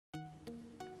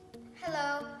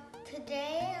Hello,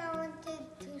 today I wanted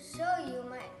to show you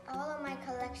all of my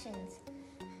collections.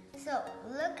 So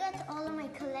look at all of my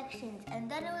collections and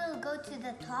then we'll go to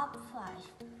the top 5.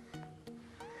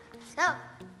 So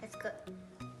let's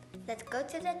go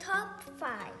to the top 5.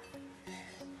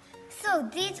 So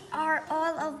these are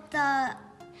all of the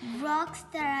rocks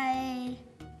that I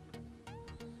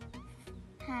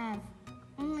have.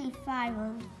 Only five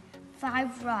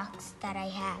rocks that I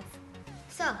have.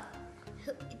 So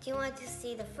do you want to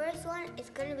see the first one? It's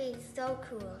gonna be so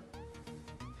cool.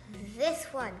 This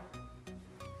one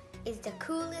is the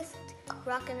coolest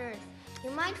rock on earth.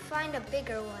 You might find a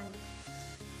bigger one.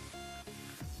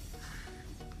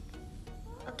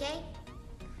 Okay?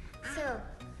 So,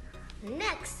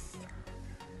 next,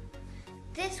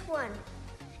 this one.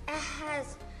 It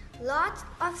has lots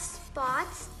of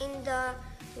spots in the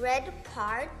red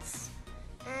parts,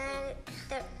 and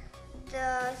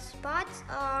the spots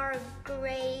are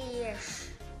grayish.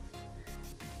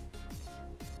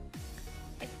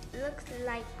 It looks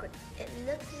like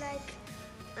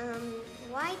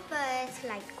white, but it's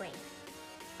light gray.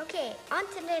 Okay, on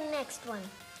to the next one.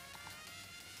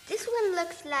 This one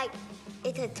looks like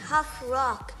it's a tough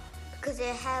rock because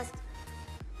it has,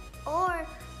 or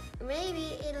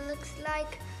maybe it looks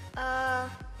like a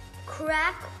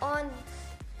crack on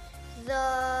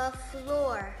the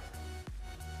floor.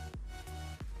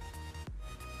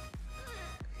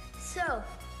 So,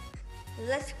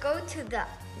 let's go to the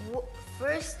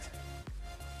first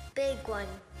big one.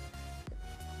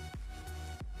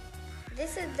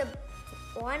 This is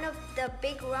one of the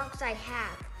big rocks I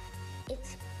have.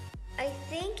 I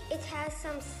think it has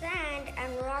some sand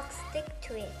and rocks stick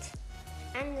to it.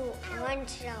 And one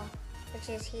shell, which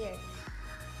is here.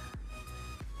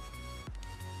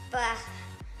 But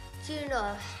do you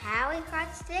know how it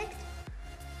got sticked?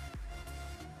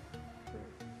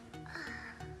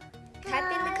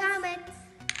 Type in the comments.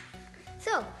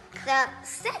 So, the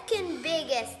second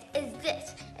biggest is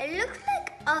this. It looks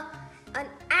like an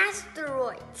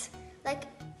asteroid. Like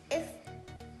if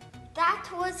that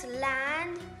was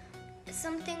land,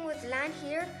 something with land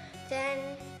here, then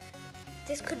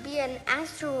this could be an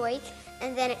asteroid,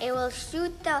 and then it will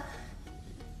shoot the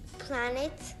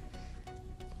planet,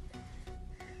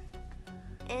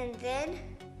 and then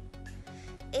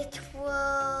it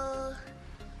will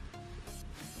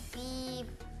be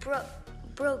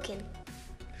broken.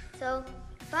 So,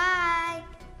 bye!